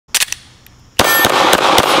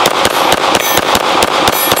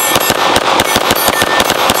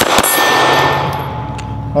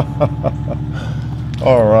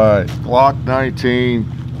All right, Glock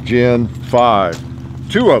 19 Gen 5.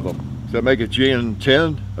 Two of them. Does that make it Gen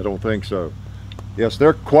 10? I don't think so. Yes,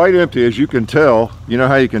 they're quite empty, as you can tell. You know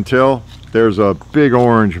how you can tell? There's a big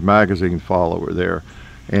orange magazine follower there,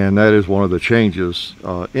 and that is one of the changes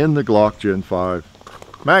in the Glock Gen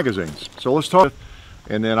 5 magazines. So let's talk.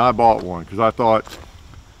 And then I bought one because I thought,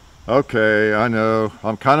 okay, I know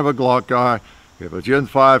I'm kind of a Glock guy. If a Gen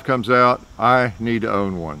 5 comes out, I need to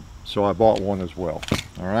own one. So I bought one as well.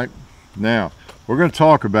 All right, now we're going to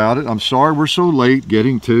talk about it. I'm sorry we're so late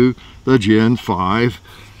getting to the Gen 5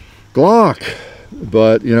 Glock,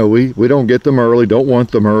 but you know, we don't get them early, don't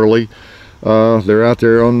want them early. They're out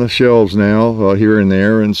there on the shelves now, here and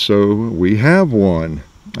there, and so we have one.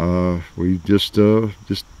 We just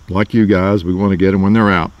like you guys, we want to get them when they're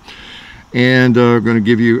out, and going to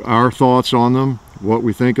give you our thoughts on them, what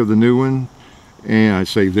we think of the new one. And I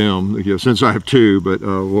say them, you know, since I have two, but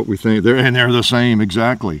what we think, they're the same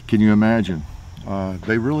exactly. Can you imagine?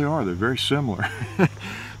 They really are. They're very similar.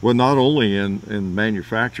 Well, not only in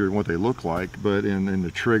manufacture and what they look like, but in the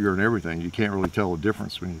trigger and everything. You can't really tell the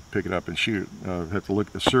difference when you pick it up and shoot. Have to look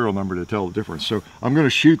at the serial number to tell the difference. So I'm going to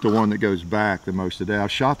shoot the one that goes back the most today.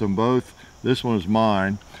 I've shot them both. This one is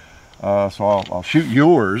mine, so I'll shoot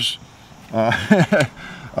yours.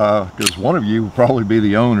 Because one of you will probably be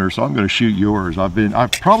the owner, so I'm going to shoot yours.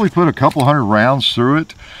 I've probably put a couple hundred rounds through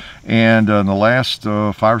it, and in the last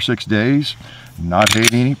 5 or 6 days, not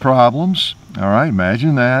had any problems. All right,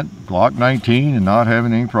 imagine that, Glock 19 and not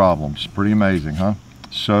having any problems. Pretty amazing, huh?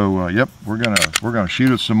 So yep, we're gonna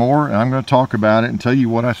shoot it some more, and I'm going to talk about it and tell you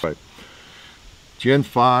what I think. Gen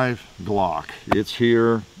 5 Glock, it's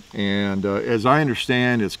here, and as I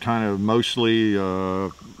understand, it's kind of mostly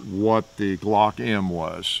what the Glock M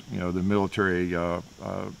was, you know, the military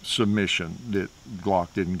submission that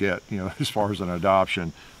Glock didn't get, you know, as far as an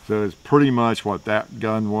adoption. So it's pretty much what that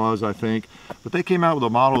gun was, I think. But they came out with a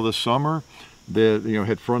model this summer that, you know,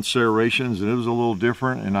 had front serrations, and it was a little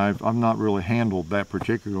different, and I've not really handled that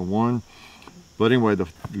particular one. But anyway,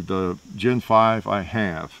 the Gen 5 I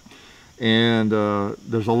have. And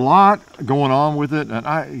there's a lot going on with it, and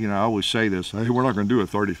I always say this, hey, we're not going to do a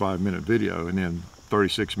 35-minute video and then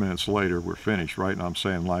 36 minutes later we're finished, right? And I'm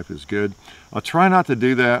saying life is good. I'll try not to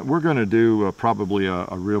do that. We're going to do probably a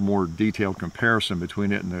real more detailed comparison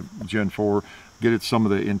between it and the Gen 4, get it some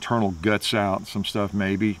of the internal guts out, some stuff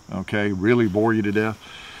maybe, okay, really bore you to death.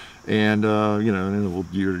 And you know, and then we'll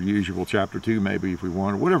do your usual chapter 2 maybe if we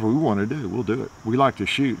want, or whatever we want to do, we'll do it. We like to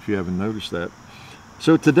shoot, if you haven't noticed that.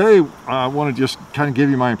 So today I want to just kind of give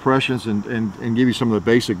you my impressions and give you some of the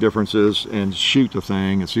basic differences and shoot the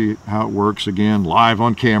thing and see how it works again live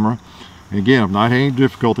on camera. And again, I've not had any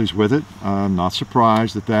difficulties with it. I'm not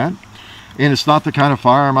surprised at that. And it's not the kind of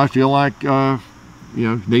firearm I feel like you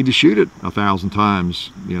know, need to shoot it 1,000 times.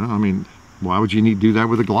 You know, I mean, why would you need to do that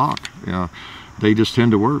with a Glock? You know, they just tend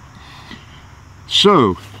to work.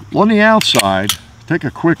 So on the outside, take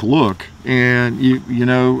a quick look, and you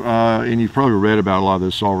know, and you've probably read about a lot of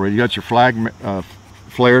this already. You got your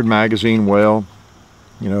flared magazine well,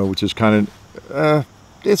 you know, which is kind of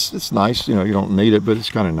it's nice. You know, you don't need it, but it's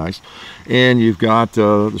kind of nice. And you've got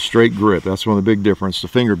the straight grip. That's one of the big difference. The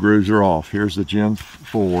finger grooves are off. Here's the Gen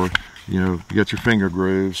 4. You know, you got your finger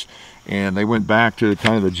grooves, and they went back to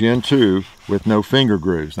kind of the Gen 2 with no finger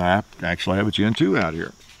grooves. Now I actually have a Gen 2 out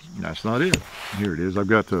here. That's not it. Here it is. I've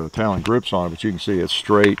got the Talon grips on it, but you can see it's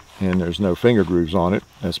straight and there's no finger grooves on it.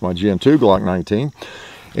 That's my Gen 2 Glock 19.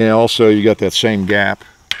 And also you got that same gap,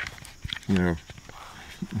 you know,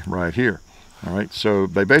 right here. All right, so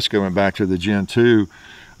they basically went back to the Gen 2,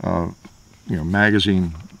 you know,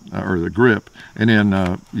 magazine or the grip. And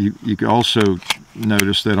then you can also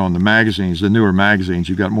notice that on the magazines, the newer magazines,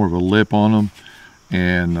 you've got more of a lip on them.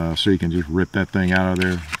 And so you can just rip that thing out of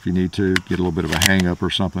there if you need to, get a little bit of a hang up or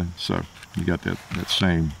something. So you got that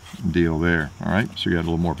same deal there. All right, so you got a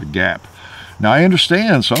little more of a gap. Now I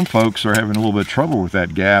understand some folks are having a little bit of trouble with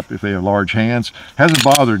that gap if they have large hands. Hasn't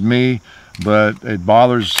bothered me, but it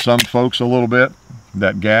bothers some folks a little bit,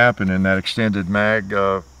 that gap, and then that extended mag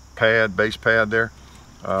pad, base pad there.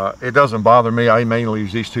 It doesn't bother me. I mainly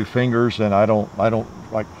use these two fingers, and I don't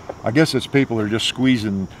like, I guess it's people who are just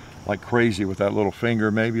squeezing like crazy with that little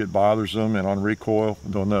finger. Maybe it bothers them, and on recoil,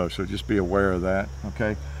 I don't know. So just be aware of that,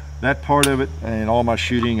 okay? That part of it, and all my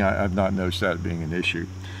shooting, I've not noticed that being an issue.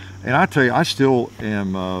 And I tell you, I still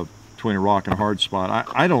am between a rock and a hard spot.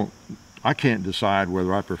 I can't decide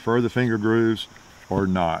whether I prefer the finger grooves or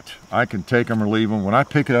not. I can take them or leave them. When I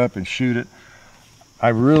pick it up and shoot it, I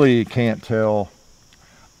really can't tell.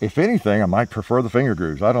 if anything, I might prefer the finger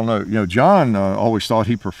grooves. I don't know. You know, John always thought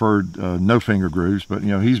he preferred no finger grooves, but, you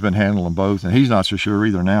know, he's been handling both, and he's not so sure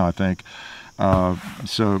either now, I think.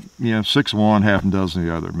 So, you know, 6 one, half a dozen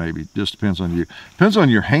the other, maybe. Just depends on you. Depends on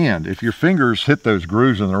your hand. If your fingers hit those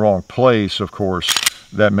grooves in the wrong place, of course,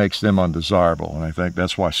 that makes them undesirable. And I think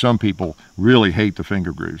that's why some people really hate the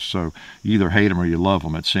finger grooves. So you either hate them or you love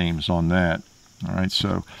them, it seems, on that. All right,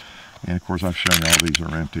 so, and of course, I've shown you all these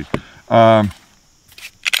are empty.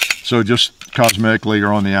 So just cosmetically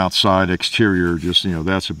or on the outside exterior, just, you know,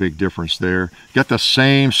 that's a big difference there. Got the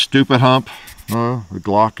same stupid hump. The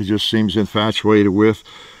Glock just seems infatuated with.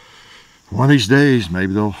 One of these days,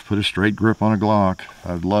 maybe they'll put a straight grip on a Glock.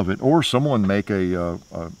 I'd love it. Or someone make a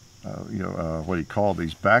what do you call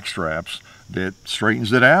these, back straps that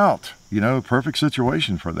straightens it out. You know, perfect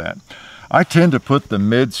situation for that. I tend to put the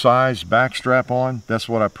mid-size back strap on. That's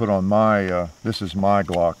what I put on my, this is my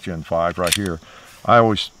Glock Gen 5 right here. I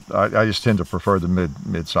just tend to prefer the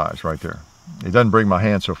mid-size right there. It doesn't bring my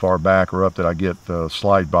hand so far back or up that I get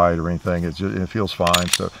slide bite or anything. It feels fine.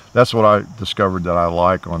 So that's what I discovered that I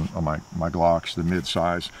like on my Glocks, the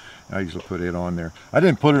mid-size. I usually put it on there. I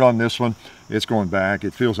didn't put it on this one. It's going back.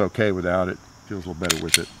 It feels okay without it. Feels a little better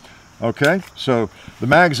with it. Okay, so the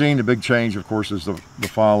magazine, the big change, of course, is the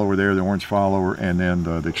follower there, the orange follower, and then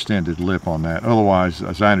the extended lip on that. Otherwise,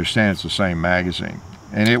 as I understand, it's the same magazine.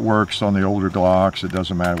 And it works on the older Glocks. It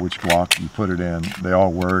doesn't matter which Glock you put it in. They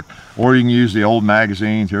all work. Or you can use the old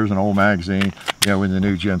magazines. Here's an old magazine, you know, in the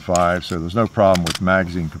new Gen 5. So there's no problem with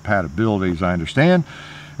magazine compatibility, as I understand.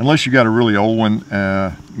 Unless you got a really old one,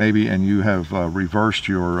 maybe, and you have reversed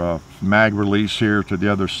your mag release here to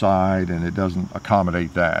the other side, and it doesn't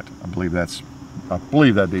accommodate that. I believe that'd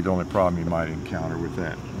be the only problem you might encounter with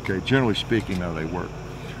that. Okay, generally speaking, though, they work.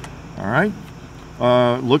 All right.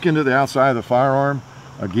 Look into the outside of the firearm.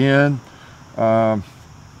 Again, you know,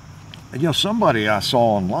 somebody I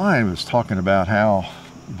saw online was talking about how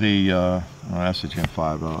the, well, that's the Gen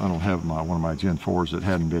 5. I don't have one of my Gen 4s that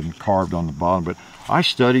hadn't been carved on the bottom, but I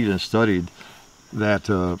studied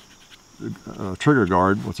that trigger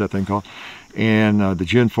guard, what's that thing called? And the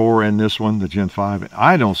Gen 4 and this one, the Gen 5,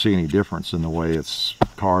 I don't see any difference in the way it's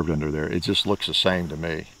carved under there. It just looks the same to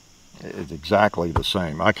me. It's exactly the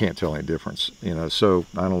same. I can't tell any difference, you know. So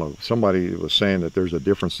I don't know. Somebody was saying that there's a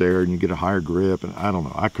difference there, and you get a higher grip, and I don't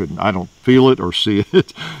know. I don't feel it or see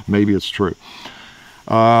it. Maybe it's true.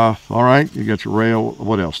 All right, you got your rail.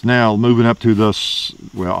 What else? Now moving up to this.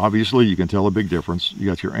 Well, obviously you can tell a big difference. You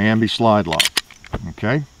got your ambi slide lock.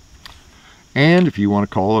 Okay. And if you want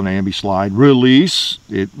to call it an ambi slide release,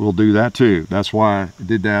 it will do that too. That's why I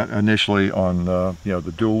did that initially on you know,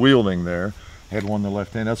 the dual wielding there. Had one in the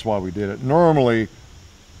left hand. That's why we did it. Normally,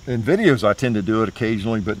 in videos, I tend to do it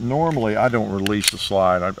occasionally, but normally I don't release the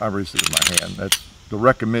slide. I release it with my hand. That's the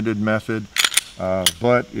recommended method.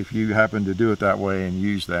 But if you happen to do it that way and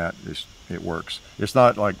use that, it works. It's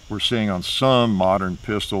not like we're seeing on some modern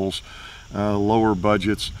pistols, lower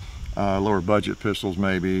budget pistols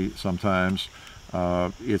maybe sometimes.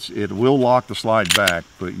 It will lock the slide back,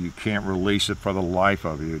 but you can't release it for the life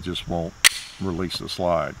of you. It just won't release the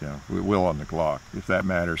slide. You know, it will on the Glock, if that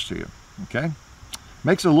matters to you. Okay,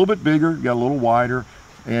 makes it a little bit bigger, got a little wider,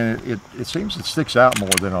 and it seems it sticks out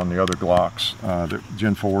more than on the other Glocks, the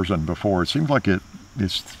Gen 4s and before. It seems like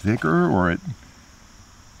it's thicker, or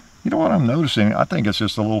you know what I'm noticing? I think it's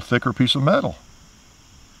just a little thicker piece of metal.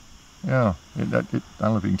 Yeah, I don't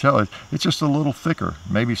know if you can tell it. It's just a little thicker.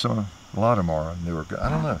 Maybe a lot of them are newer. I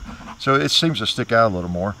don't know. So it seems to stick out a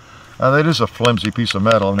little more. That is a flimsy piece of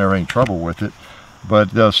metal, and there ain't trouble with it, but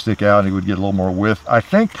it does stick out, and it would get a little more width. I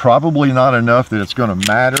think probably not enough that it's going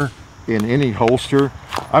to matter in any holster.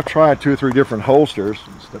 I've tried 2 or 3 different holsters.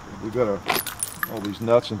 We've got all these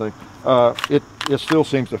nuts and things. It still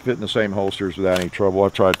seems to fit in the same holsters without any trouble.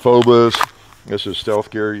 I've tried Phobos. This is Stealth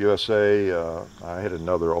Gear USA. I had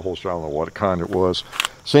another holster. I don't know what kind it was.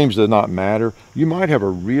 Seems to not matter. You might have a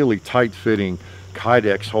really tight-fitting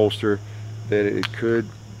Kydex holster that it could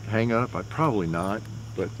hang up. Probably not,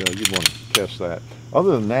 but you'd want to test that.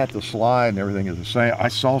 Other than that, the slide and everything is the same. I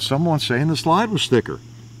saw someone saying the slide was thicker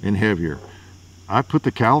and heavier. I put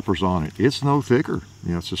the calipers on it. It's no thicker.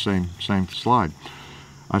 You know, it's the same slide.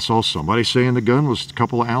 I saw somebody saying the gun was a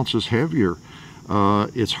couple of ounces heavier.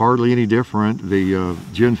 It's hardly any different. The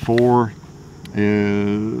Gen 4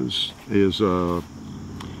 is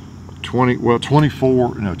 23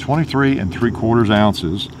 3/4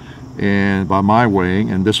 ounces, and by my weighing,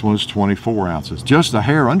 and this one is 24 ounces, just a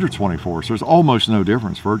hair under 24. So there's almost no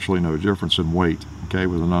difference, virtually no difference in weight, okay,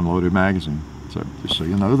 with an unloaded magazine. So just so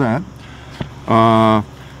you know that.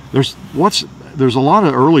 there's a lot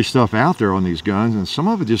of early stuff out there on these guns, and some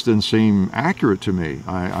of it just didn't seem accurate to me.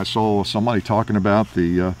 I saw somebody talking about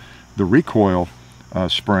the recoil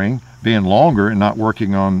spring being longer and not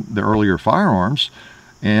working on the earlier firearms.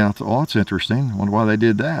 And I thought, oh, that's interesting. I wonder why they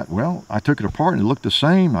did that. Well, I took it apart and it looked the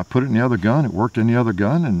same. I put it in the other gun. It worked in the other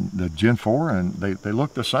gun, and the Gen 4, and they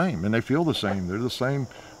look the same, and they feel the same. They're the same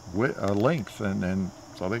length. And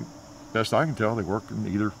so I think, best I can tell, they work in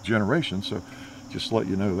either generation. So just to let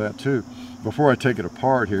you know that too. Before I take it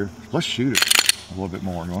apart here, let's shoot it a little bit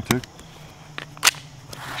more. You want to?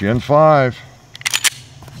 Gen 5.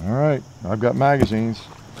 All right, I've got magazines.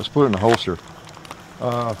 Let's put it in the holster.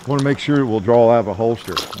 Want to make sure it will draw out of a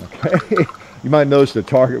holster. Okay, you might notice the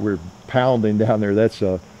target we're pounding down there. That's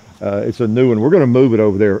it's a new one. We're going to move it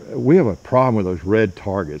over there. We have a problem with those red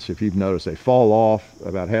targets. If you've noticed, they fall off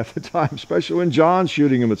about half the time, especially when John's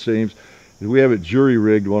shooting them. It seems we have it jury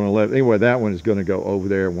rigged 111. Anyway, that one is going to go over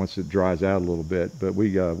there once it dries out a little bit. But we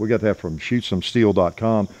got that from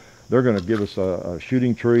ShootSomeSteel.com. They're going to give us a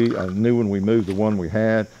shooting tree, a new one. We moved the one we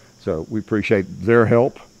had, so we appreciate their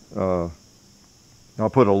help. I'll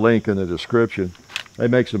put a link in the description. They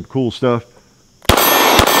make some cool stuff.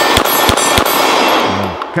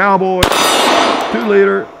 Cowboy, 2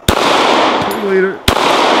 liter, 2 liter,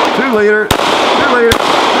 2 liter, 2 liter, 2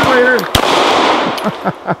 liter.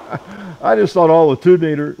 I just thought all the 2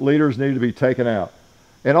 liters needed to be taken out.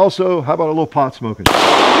 And also, how about a little pot smoking?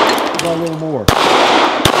 How about a little more?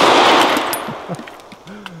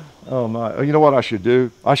 Oh my, you know what I should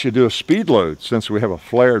do? I should do a speed load since we have a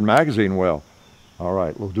flared magazine well. All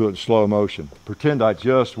right, we'll do it in slow motion. Pretend I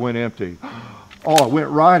just went empty. Oh, it went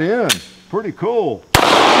right in. Pretty cool.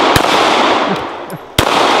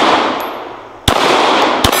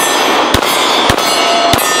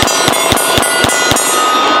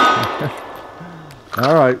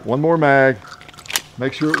 All right, one more mag.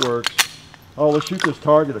 Make sure it works. Oh, let's shoot this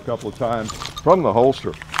target a couple of times from the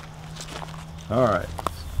holster. All right.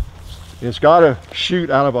 It's got to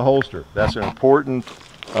shoot out of a holster. That's an important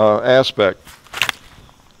aspect.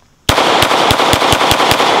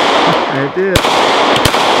 And it did.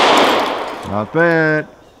 Not bad.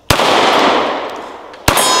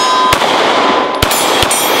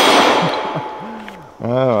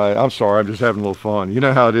 All right, I'm sorry, I'm just having a little fun. You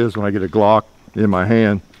know how it is when I get a Glock in my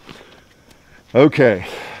hand. Okay,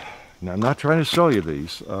 now I'm not trying to sell you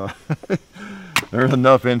these. There's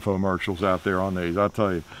enough infomercials out there on these, I'll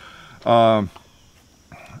tell you.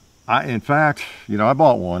 In fact, you know, I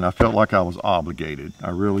bought one. I felt like I was obligated. I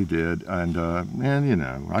really did. And you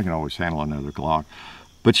know, I can always handle another Glock.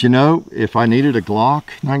 But you know, if I needed a Glock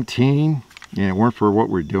 19 and it weren't for what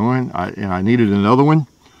we're doing, and I needed another one,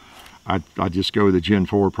 I'd just go with the Gen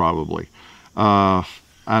 4 probably. I'm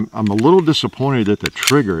a little disappointed that the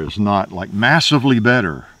trigger is not like massively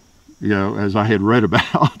better, you know, as I had read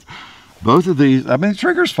about. Both of these, I mean, the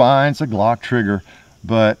trigger's fine. It's a Glock trigger,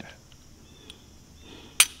 but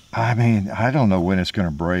I mean, I don't know when it's going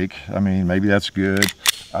to break. I mean, maybe that's good.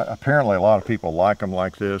 Apparently, a lot of people like them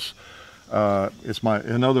like this. It's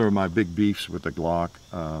another of my big beefs with the Glock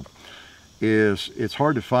is it's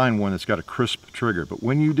hard to find one that's got a crisp trigger. But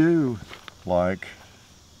when you do, like,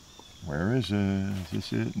 where is it? Is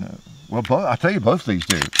this it? No. Well, I tell you, both of these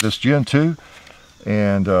do. This Gen 2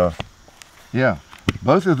 and yeah,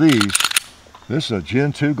 both of these. This is a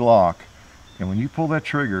Gen 2 Glock, and when you pull that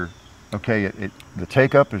trigger, okay, the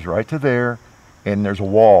take up is right to there, and there's a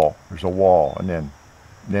wall, and then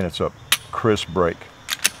it's a crisp break.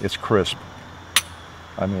 It's crisp.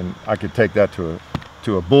 I mean, I could take that to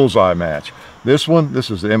a bullseye match. This one, this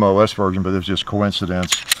is the MOS version, but it's just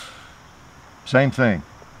coincidence. Same thing.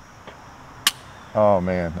 Oh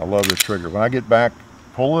man, I love this trigger. When I get back,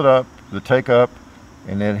 pull it up, the take up,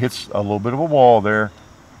 and then it hits a little bit of a wall there,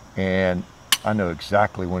 and I know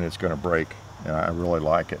exactly when it's going to break, and I really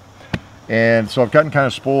like it. And so I've gotten kind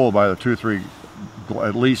of spoiled by the 2 or 3,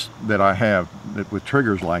 at least that I have, with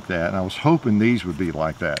triggers like that. And I was hoping these would be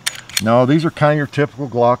like that. No, these are kind of your typical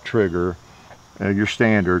Glock trigger, your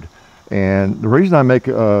standard. And the reason I make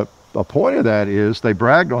a point of that is they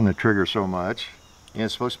bragged on the trigger so much. And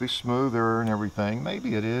it's supposed to be smoother and everything.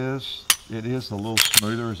 Maybe it is. It is a little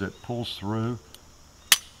smoother as it pulls through.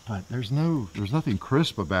 But there's nothing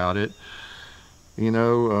crisp about it. You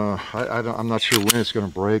know, I'm not sure when it's going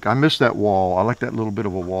to break. I miss that wall. I like that little bit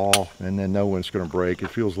of a wall, and then know when it's going to break. It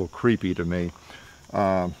feels a little creepy to me.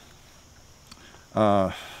 They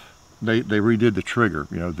redid the trigger.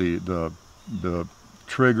 You know, the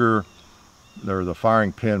trigger, or the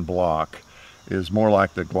firing pin block, is more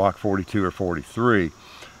like the Glock 42 or 43,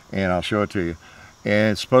 and I'll show it to you.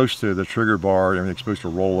 And it's supposed to, the trigger bar, everything's supposed to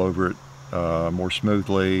roll over it more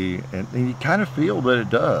smoothly, and you kind of feel that it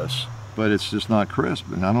does, but it's just not crisp,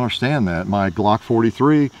 and I don't understand that. My Glock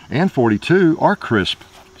 43 and 42 are crisp,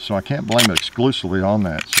 so I can't blame it exclusively on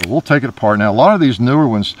that. So we'll take it apart. Now, a lot of these newer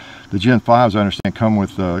ones, the Gen 5s, I understand, come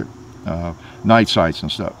with night sights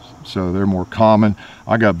and stuff, so they're more common.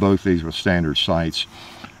 I got both these with standard sights.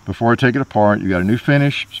 Before I take it apart, you got a new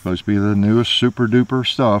finish, supposed to be the newest super duper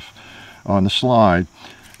stuff on the slide,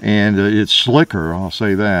 and it's slicker, I'll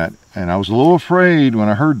say that. And I was a little afraid when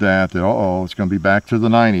I heard that uh-oh, it's going to be back to the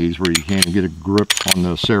 90s where you can't get a grip on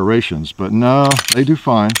the serrations, but no, they do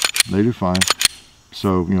fine. They do fine.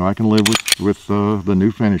 So, you know, I can live with the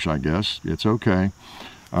new finish, I guess. It's okay.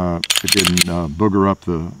 It didn't booger up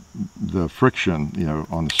the friction, you know,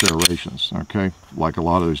 on the serrations, okay, like a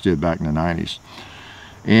lot of those did back in the 90s.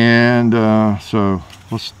 And so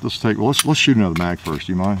let's shoot another mag first.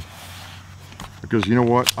 Do you mind? Because you know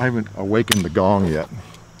what, I haven't awakened the gong yet.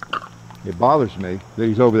 It bothers me that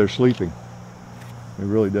he's over there sleeping. It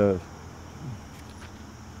really does.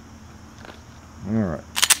 All right.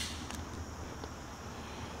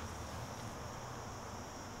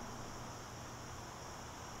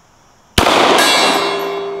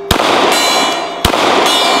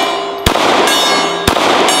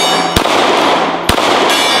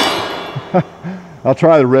 I'll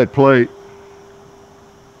try the red plate.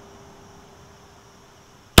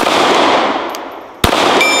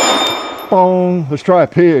 Boom. Let's try a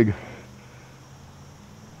pig.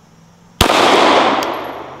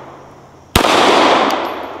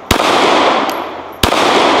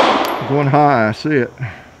 Going high, I see it.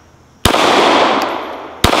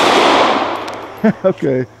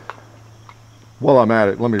 Okay. While I'm at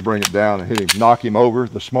it, let me bring it down and hit him, knock him over,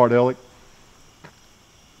 the smart aleck.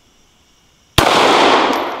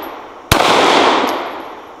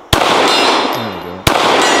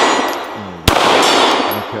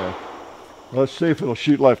 Let's see if it'll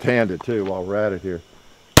shoot left-handed too while we're at it here.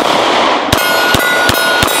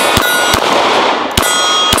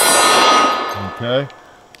 Okay.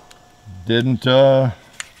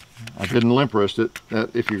 I didn't limp wrist it.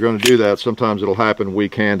 If you're going to do that, sometimes it'll happen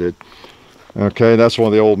weak-handed. Okay, that's one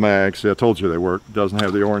of the old mags. See, I told you they work. It doesn't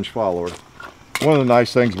have the orange follower. One of the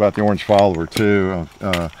nice things about the orange follower too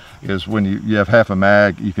is when you have half a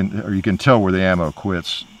mag, you can tell where the ammo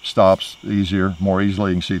quits, stops easier, more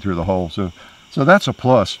easily. You can see through the hole. So that's a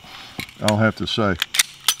plus, I'll have to say.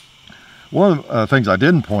 One of the things I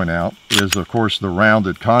didn't point out is, of course, the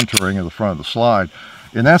rounded contouring of the front of the slide.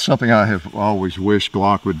 And that's something I have always wished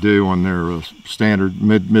Glock would do on their standard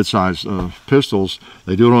mid-size pistols.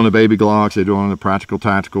 They do it on the baby Glocks, they do it on the practical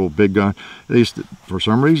tactical big gun. They used to, for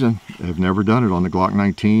some reason, have never done it on the Glock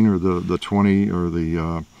 19 or the 20 or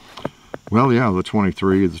the, well, yeah, the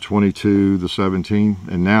 23, the 22, the 17.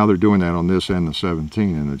 And now they're doing that on this and the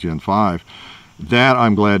 17 and the Gen 5. That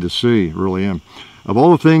I'm glad to see, really am. Of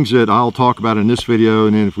all the things that I'll talk about in this video,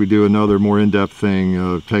 and then if we do another more in-depth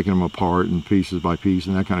thing, taking them apart and pieces by piece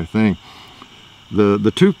and that kind of thing,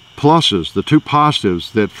 the two pluses, the two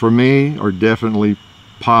positives that for me are definitely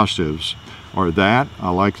positives are that, I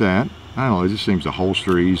like that. I don't know, it just seems to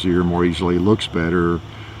holster easier, more easily, looks better.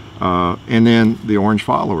 And then the orange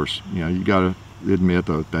followers, you know, you got to admit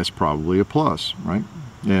that that's probably a plus, right?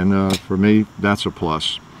 And for me, that's a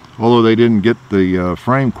plus. Although they didn't get the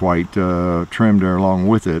frame quite trimmed there along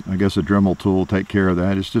with it. I guess a Dremel tool will take care of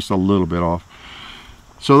that. It's just a little bit off.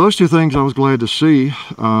 So those two things I was glad to see.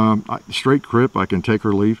 Straight grip, I can take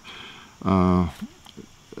or leave. The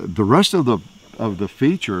rest of the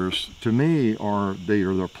features, to me,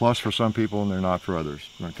 they're a plus for some people and they're not for others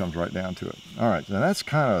when it comes right down to it. All right, now that's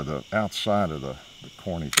kind of the outside of the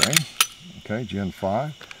corny thing. Okay, Gen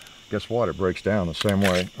 5. Guess what? It breaks down the same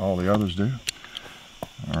way all the others do.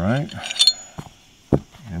 All right,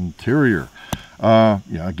 interior. Yeah,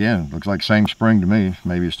 again, looks like same spring to me.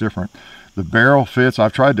 Maybe it's different. The barrel fits.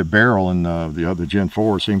 I've tried to barrel in the other Gen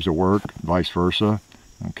 4. It seems to work, vice versa.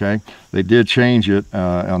 Okay, they did change it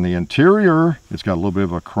on the interior. It's got a little bit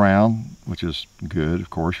of a crown, which is good,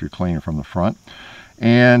 of course. You're cleaning from the front.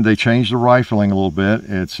 And they changed the rifling a little bit.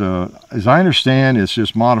 It's as I understand, it's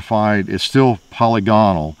just modified. It's still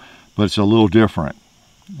polygonal, but it's a little different.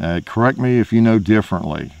 Correct me if you know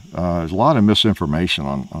differently. There's a lot of misinformation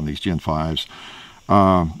on these Gen 5s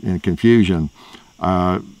and confusion.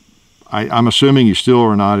 I'm assuming you still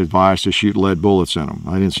are not advised to shoot lead bullets in them.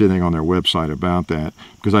 I didn't see anything on their website about that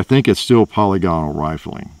because I think it's still polygonal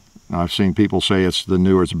rifling. I've seen people say it's the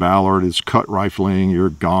newer, it's Ballard, it's cut rifling, you're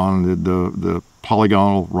gone. The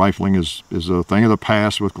polygonal rifling is a thing of the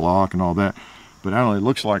past with Glock and all that. But I don't know, it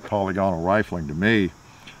looks like polygonal rifling to me.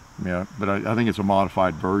 Yeah, but I think it's a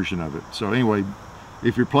modified version of it. So anyway,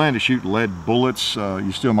 if you're planning to shoot lead bullets,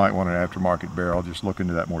 you still might want an aftermarket barrel. Just look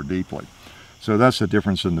into that more deeply. So that's the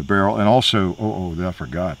difference in the barrel. And also, I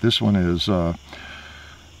forgot, this one is, what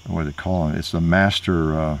do they call it? It's the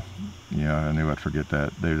Master, yeah, I knew I'd forget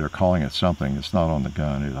that. They're calling it something. It's not on the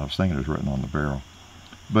gun. I was thinking it was written on the barrel.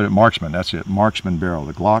 But Marksman, that's it, Marksman barrel,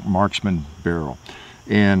 the Glock Marksman barrel.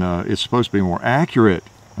 And it's supposed to be more accurate,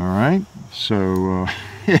 all right? So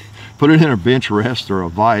put it in a bench rest or a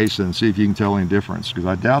vise and see if you can tell any difference, because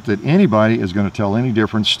I doubt that anybody is going to tell any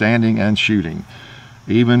difference standing and shooting.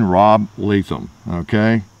 Even Rob Leatham,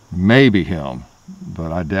 okay? Maybe him,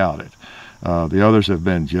 but I doubt it. The others have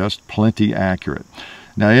been just plenty accurate.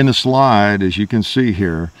 Now in the slide, as you can see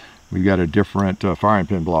here, we've got a different firing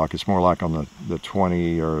pin block. It's more like on the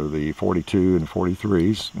 20 or the 42 and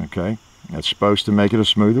 43s, okay? That's supposed to make it a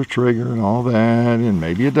smoother trigger and all that, and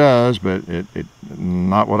maybe it does, but it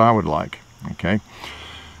not what I would like, okay?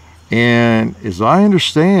 And as I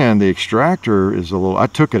understand, the extractor is a little, I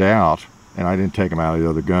took it out, and I didn't take them out of the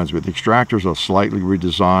other guns, but the extractors are slightly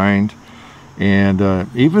redesigned, and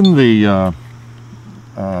even the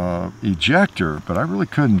ejector, but I really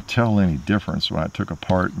couldn't tell any difference when I took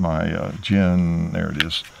apart my there it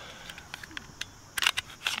is,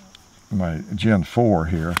 my Gen 4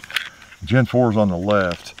 here. Gen 4 is on the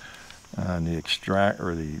left, and the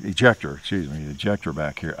ejector, excuse me, the ejector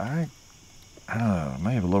back here, I don't know,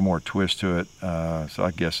 may have a little more twist to it, so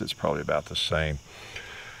I guess it's probably about the same.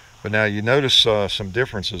 But now you notice some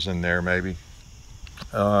differences in there maybe.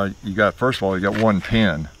 You got, first of all, you got one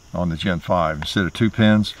pin on the Gen 5 instead of two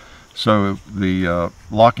pins. So the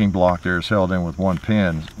locking block there is held in with one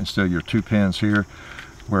pin instead of your two pins here,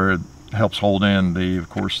 where it helps hold in of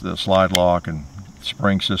course, the slide lock and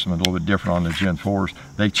spring system is a little bit different on the Gen 4s.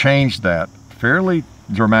 They changed that fairly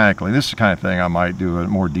dramatically. This is the kind of thing I might do a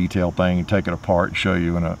more detailed thing and take it apart and show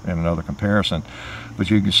you in another comparison.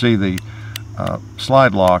 But you can see the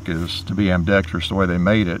slide lock is to be ambidextrous the way they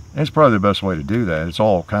made it. It's probably the best way to do that. It's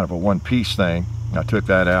all kind of a one-piece thing. I took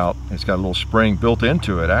that out. It's got a little spring built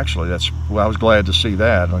into it, actually. Well, I was glad to see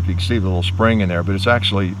that. I don't know if you can see the little spring in there, but it's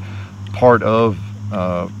actually part of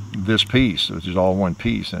this piece, which is all one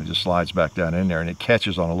piece, and it just slides back down in there, and it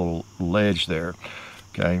catches on a little ledge there.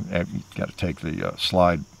 Okay, you got to take the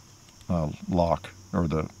slide lock, or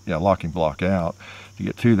the locking block out to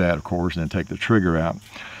get to that, of course, and then take the trigger out.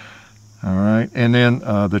 All right, and then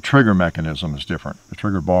the trigger mechanism is different. The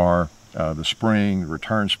trigger bar, the spring,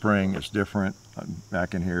 return spring is different.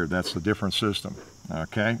 Back in here, that's a different system.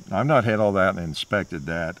 Okay, I've not had all that and inspected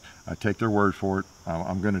that. I take their word for it.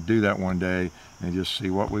 I'm going to do that one day and just see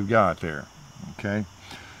what we've got there. Okay,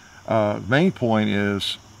 the main point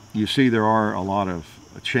is, you see there are a lot of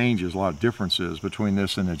changes, a lot of differences between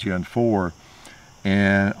this and the Gen 4,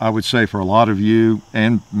 and I would say for a lot of you,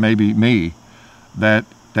 and maybe me, that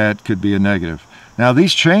could be a negative. Now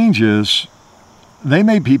these changes, they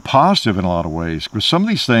may be positive in a lot of ways, because some of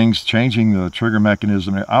these things, changing the trigger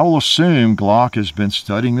mechanism, I will assume Glock has been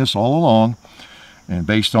studying this all along, and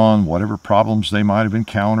based on whatever problems they might have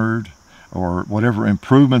encountered or whatever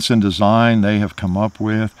improvements in design they have come up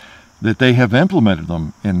with, that they have implemented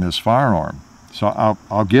them in this firearm. So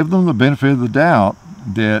I'll give them the benefit of the doubt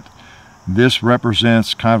that this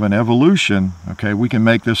represents kind of an evolution. Okay, we can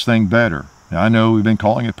make this thing better. Now, I know we've been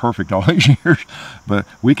calling it perfect all these years, but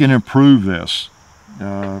we can improve this.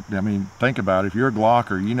 I mean, think about it. If you're a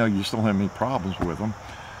Glocker, you know you just don't have any problems with them.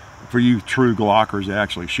 For you true Glockers that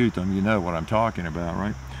actually shoot them, you know what I'm talking about,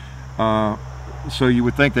 right? So you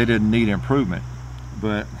would think they didn't need improvement,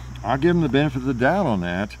 but I'll give them the benefit of the doubt on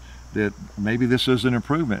that maybe this is an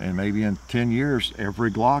improvement, and maybe in 10 years every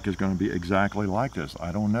Glock is going to be exactly like this.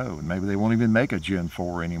 I don't know. Maybe they won't even make a Gen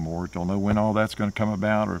 4 anymore. Don't know when all that's going to come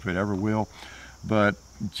about, or if it ever will, but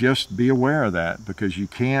just be aware of that, because you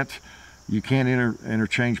can't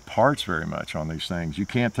interchange parts very much on these things. You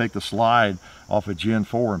can't take the slide off a Gen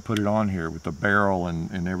 4 and put it on here with the barrel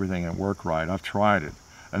and everything and work right. I've tried it.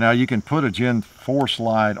 And now you can put a Gen 4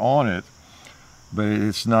 slide on it, but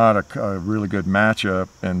it's not a really good matchup,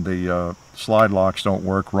 and the slide locks don't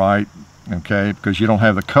work right, okay, because you don't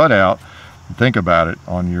have the cutout. Think about it,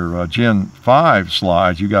 on your Gen 5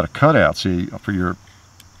 slides, you got a cutout, see, for your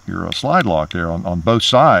slide lock there on both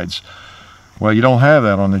sides. Well, you don't have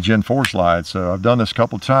that on the Gen 4 slide, so I've done this a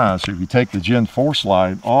couple times. So if you take the Gen 4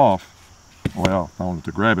 slide off, well, I don't have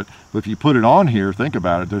to grab it, but if you put it on here, think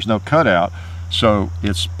about it, there's no cutout, so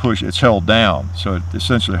it's held down, so it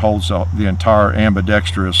essentially holds the entire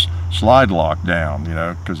ambidextrous slide lock down, you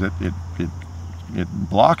know, because it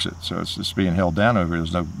blocks it, so it's just being held down over.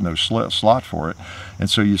 There's no slot for it, and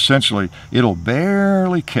so you essentially, it'll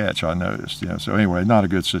barely catch, I noticed, you know. So anyway, not a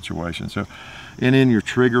good situation. So And in your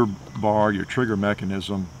trigger bar, your trigger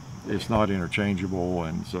mechanism, it's not interchangeable,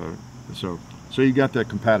 and so you got that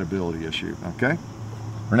compatibility issue. Okay.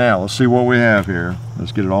 For now, let's see what we have here.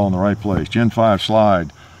 Let's get it all in the right place. Gen 5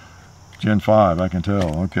 slide. Gen 5, I can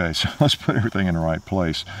tell. Okay, so let's put everything in the right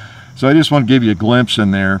place. So I just want to give you a glimpse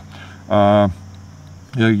in there.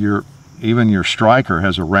 Even your striker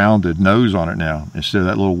has a rounded nose on it now, instead of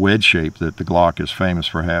that little wedge shape that the Glock is famous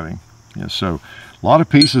for having. Yeah, so a lot of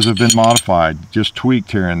pieces have been modified, just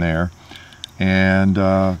tweaked here and there, and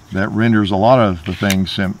that renders a lot of the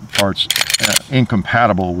things and parts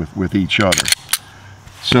incompatible with each other.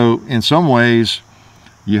 So in some ways,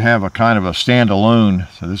 you have a kind of a standalone,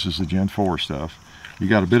 so this is the Gen 4 stuff, you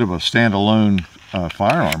got a bit of a standalone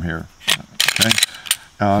firearm here. Okay,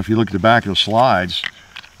 if you look at the back of the slides,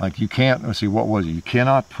 like you can't, let's see, what was it? You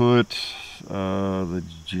cannot put the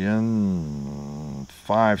Gen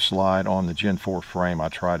 5 slide on the Gen 4 frame. I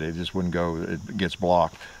tried it, it just wouldn't go, it gets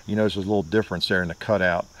blocked. You notice there's a little difference there in the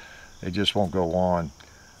cutout. It just won't go on.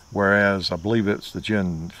 Whereas I believe it's the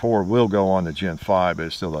Gen 4 will go on the Gen 5, but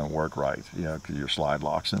it still doesn't work right, you know, because your slide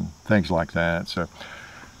locks and things like that. So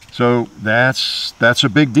that's a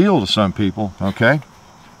big deal to some people, okay?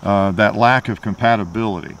 That lack of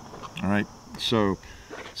compatibility, all right? So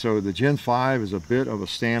the Gen 5 is a bit of a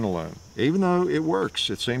standalone, even though it works,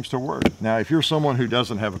 it seems to work. Now, if you're someone who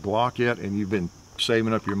doesn't have a Glock yet and you've been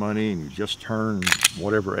saving up your money and you just turned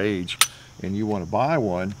whatever age and you want to buy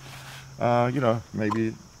one, you know,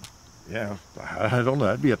 maybe, yeah, I don't know,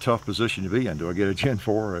 that'd be a tough position to be in. Do I get a Gen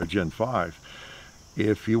 4 or a Gen 5?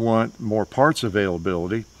 If you want more parts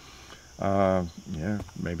availability, yeah,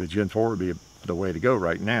 maybe the Gen 4 would be the way to go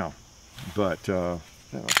right now. But you know,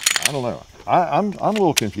 I don't know. I'm a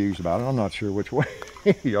little confused about it. I'm not sure which way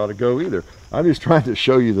you ought to go either. I'm just trying to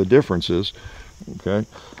show you the differences. Okay,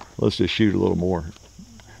 let's just shoot a little more.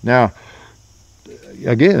 Now,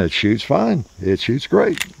 again, it shoots fine. It shoots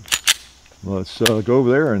great. Let's go over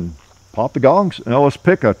there and pop the gongs. Now let's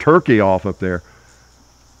pick a turkey off up there.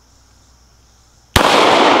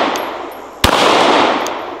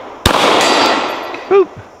 Boop.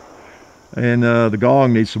 And the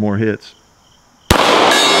gong needs some more hits.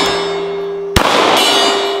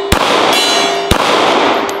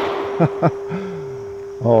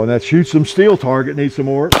 Oh, and that shoots some steel target needs some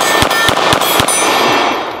more.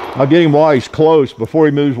 I'll get him while he's close before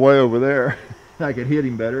he moves way over there. I could hit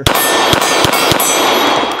him better.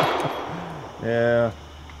 Yeah,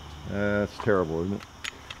 that's terrible, isn't it?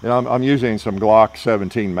 And I'm using some Glock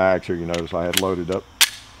 17 mags here. You notice I had loaded up.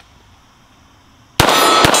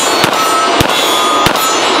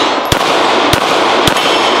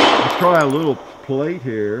 Let's try a little plate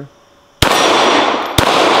here.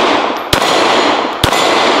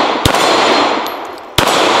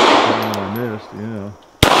 Yeah.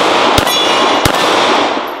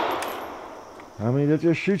 I mean, it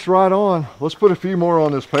just shoots right on. Let's put a few more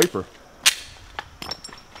on this paper.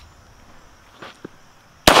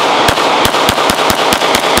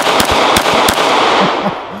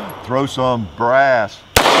 Throw some brass.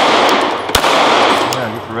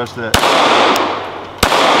 Yeah, get the rest of that.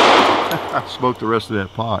 I smoked the rest of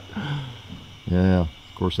that pot. Yeah, of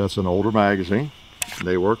course, that's an older magazine.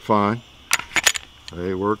 They work fine.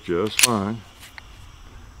 They work just fine.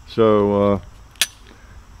 So,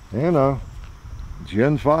 you know,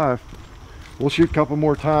 Gen 5. We'll shoot a couple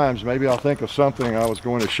more times. Maybe I'll think of something I was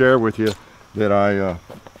going to share with you that I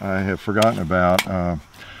have forgotten about.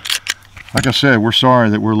 Like I said, we're sorry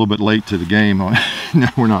that we're a little bit late to the game. No,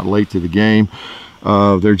 we're not late to the game.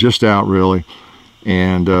 They're just out, really.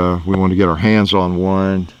 And we want to get our hands on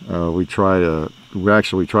one. We try to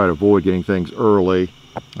avoid getting things early.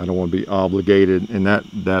 I don't want to be obligated in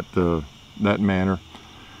that manner.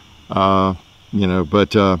 You know,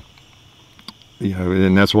 but you know,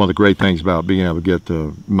 and that's one of the great things about being able to get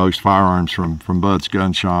the most firearms from Bud's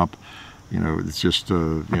gun shop. You know, it's just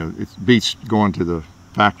you know, it beats going to the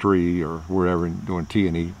factory or wherever and doing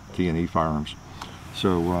T&E firearms.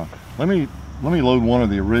 So let me load one of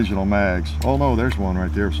the original mags. Oh no, there's one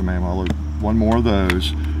right there, some ammo. I'll load one more of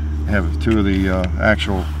those. Have two of the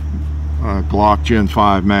actual Glock Gen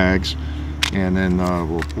 5 mags, and then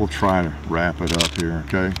we'll try to wrap it up here.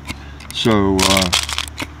 Okay, so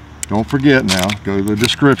don't forget, now go to the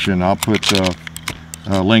description. I'll put a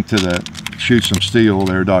link to that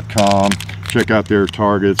shootsomesteel.com. Check out their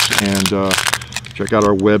targets and check out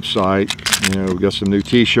our website. You know, we got some new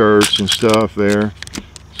t-shirts and stuff there,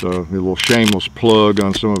 so a little shameless plug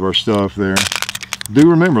on some of our stuff there. Do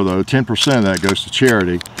remember though, 10% of that goes to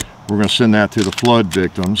charity. We're going to send that to the flood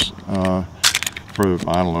victims for,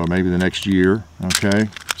 I don't know, maybe the next year. Okay,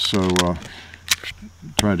 so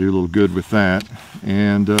try to do a little good with that.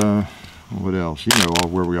 And what else? You know, all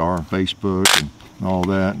where we are on Facebook and all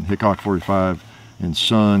that, and Hickok 45 and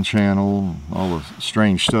Sun channel, all the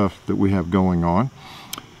strange stuff that we have going on,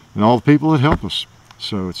 and all the people that help us.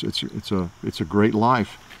 So it's a great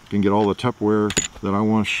life. You can get all the Tupperware that I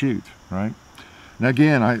want to shoot, right? And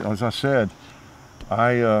again, as I said,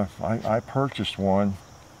 I purchased one.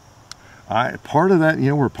 Part of that, you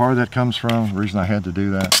know, where part of that comes from, the reason I had to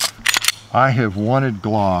do that, I have wanted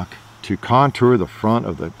Glock to contour the front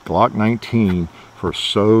of the Glock 19 for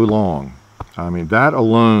so long. I mean, that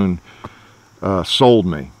alone sold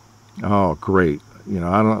me. Oh, great. You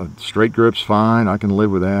know, straight grip's fine. I can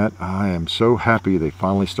live with that. I am so happy they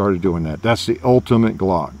finally started doing that. That's the ultimate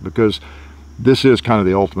Glock, because this is kind of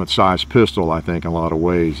the ultimate size pistol, I think, in a lot of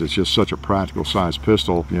ways. It's just such a practical size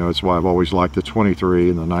pistol. You know, that's why I've always liked the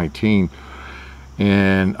 23 and the 19.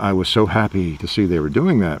 And I was so happy to see they were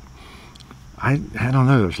doing that. I don't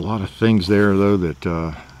know. There's a lot of things there, though, that,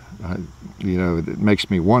 you know, that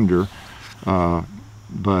makes me wonder. But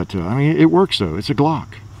I mean, it works, though. It's a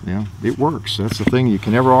Glock. Yeah, it works. That's the thing you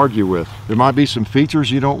can never argue with. There might be some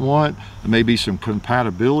features you don't want. There may be some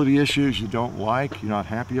compatibility issues you don't like, you're not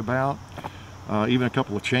happy about. Even a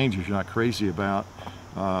couple of changes you're not crazy about.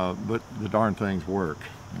 But the darn things work.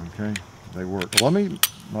 Okay, they work.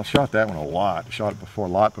 I shot that one a lot. I shot it a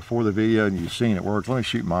lot before the video, and you've seen it work. Let me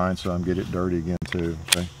shoot mine so I'm get it dirty again too.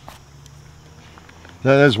 Okay.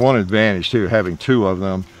 That is one advantage too, having two of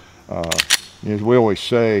them. As we always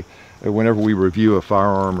say, whenever we review a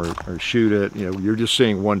firearm or shoot it, you know, you're just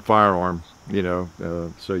seeing one firearm, you know,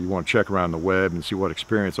 so you want to check around the web and see what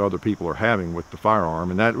experience other people are having with the firearm,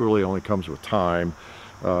 and that really only comes with time.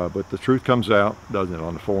 But the truth comes out, doesn't it,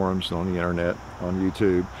 on the forums, on the internet, on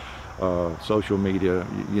YouTube, social media.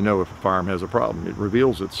 You know, if a firearm has a problem, it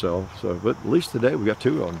reveals itself. So, but at least today we got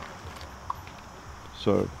two of them.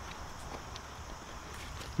 So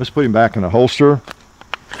let's put him back in the holster.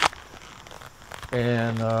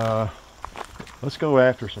 And let's go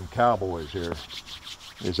after some cowboys here.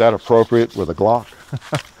 Is that appropriate with a Glock?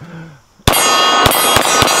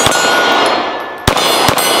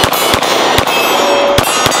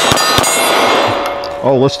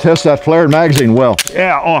 Oh, let's test that flared magazine well.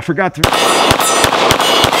 Yeah, oh, I forgot to.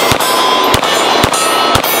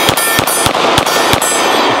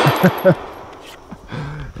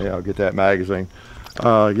 Yeah, I'll get that magazine.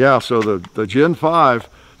 Yeah, so the Gen 5,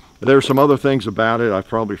 there's some other things about it I've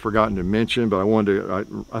probably forgotten to mention, but I wanted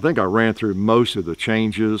to, I think I ran through most of the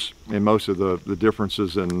changes and most of the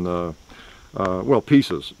differences in, well,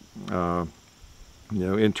 pieces. You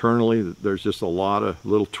know, internally, there's just a lot of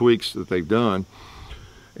little tweaks that they've done,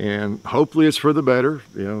 and hopefully it's for the better,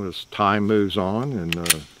 you know, as time moves on,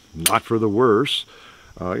 and not for the worse.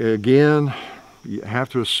 Again, you have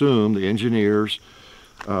to assume the engineers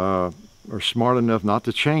are smart enough not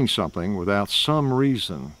to change something without some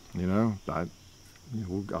reason. You know,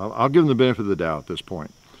 I'll give them the benefit of the doubt at this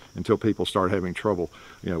point until people start having trouble,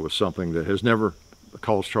 you know, with something that has never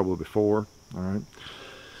caused trouble before. All right.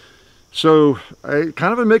 So,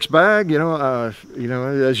 kind of a mixed bag, you know,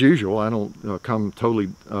 as usual. I don't come totally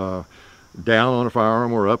down on a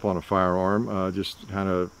firearm or up on a firearm. Just kind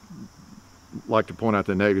of like to point out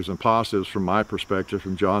the negatives and positives from my perspective,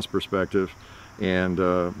 from John's perspective, and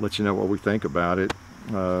let you know what we think about it.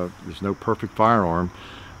 There's no perfect firearm.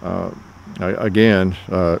 Again,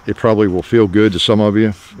 it probably will feel good to some of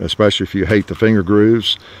you, especially if you hate the finger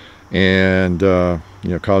grooves, and you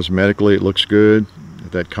know, cosmetically it looks good,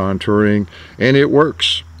 that contouring, and it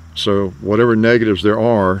works. So whatever negatives there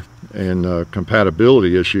are and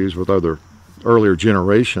compatibility issues with other earlier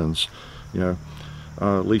generations, you know,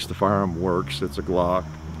 at least the firearm works. It's a Glock.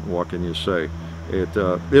 What can you say?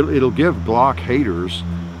 It'll give Glock haters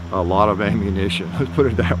a lot of ammunition. Let's put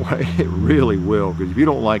it that way. It really will, because if you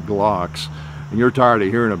don't like Glocks and you're tired of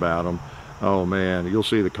hearing about them, oh man, you'll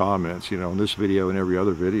see the comments, you know, in this video and every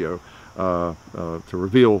other video to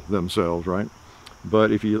reveal themselves, right?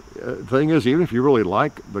 But if you, the thing is, even if you really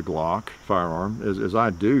like the Glock firearm, as I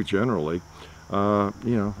do generally, you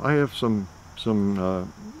know, I have some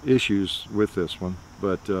issues with this one,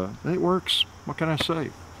 but it works. What can I say?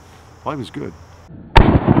 Life is good.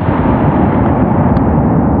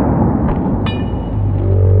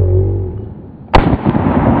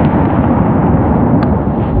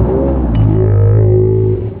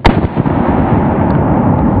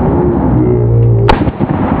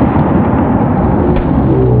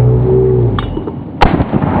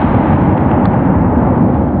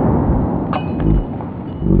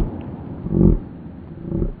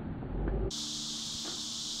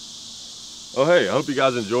 Well, hey, I hope you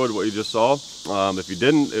guys enjoyed what you just saw. If you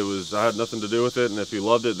didn't, I had nothing to do with it, and if you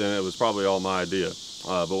loved it, then it was probably all my idea.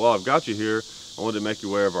 But while I've got you here, I wanted to make you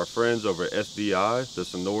aware of our friends over at SDI, the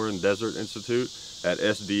Sonoran Desert Institute at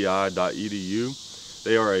sdi.edu.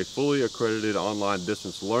 They are a fully accredited online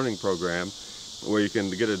distance learning program where you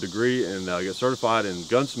can get a degree and get certified in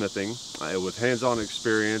gunsmithing with hands-on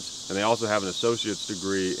experience, and they also have an associate's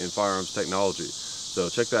degree in firearms technology. So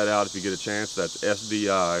check that out if you get a chance. That's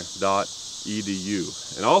sdi.edu.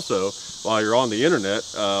 And also, while you're on the internet,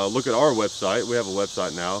 look at our website. We have a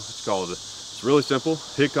website now. It's really simple,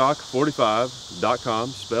 hickok45.com,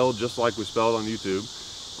 spelled just like we spelled on YouTube.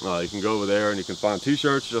 You can go over there and you can find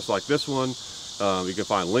t-shirts just like this one. You can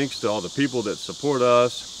find links to all the people that support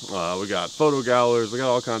us. We got photo galleries, we got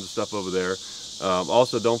all kinds of stuff over there.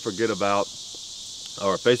 Also, don't forget about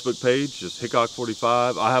our Facebook page, just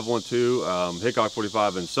Hickok45. I have one too,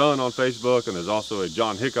 Hickok45 and Son on Facebook, and there's also a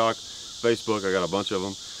John Hickok Facebook. I got a bunch of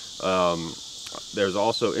them. There's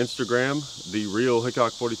also Instagram, The Real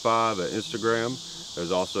Hickok45 at Instagram.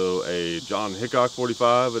 There's also a John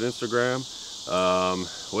Hickok45 at Instagram.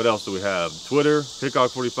 What else do we have? Twitter,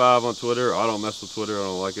 Hickok45 on Twitter. I don't mess with Twitter, I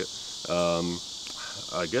don't like it.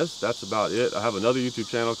 I guess that's about it. I have another YouTube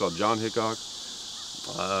channel called John Hickok.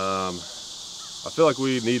 I feel like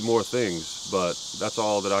we need more things, but that's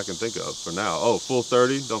all that I can think of for now. Oh, Full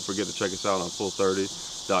 30, don't forget to check us out on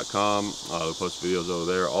full30.com. We post videos over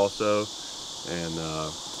there also. And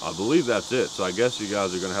I believe that's it. So I guess you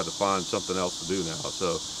guys are going to have to find something else to do now.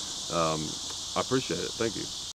 So I appreciate it. Thank you.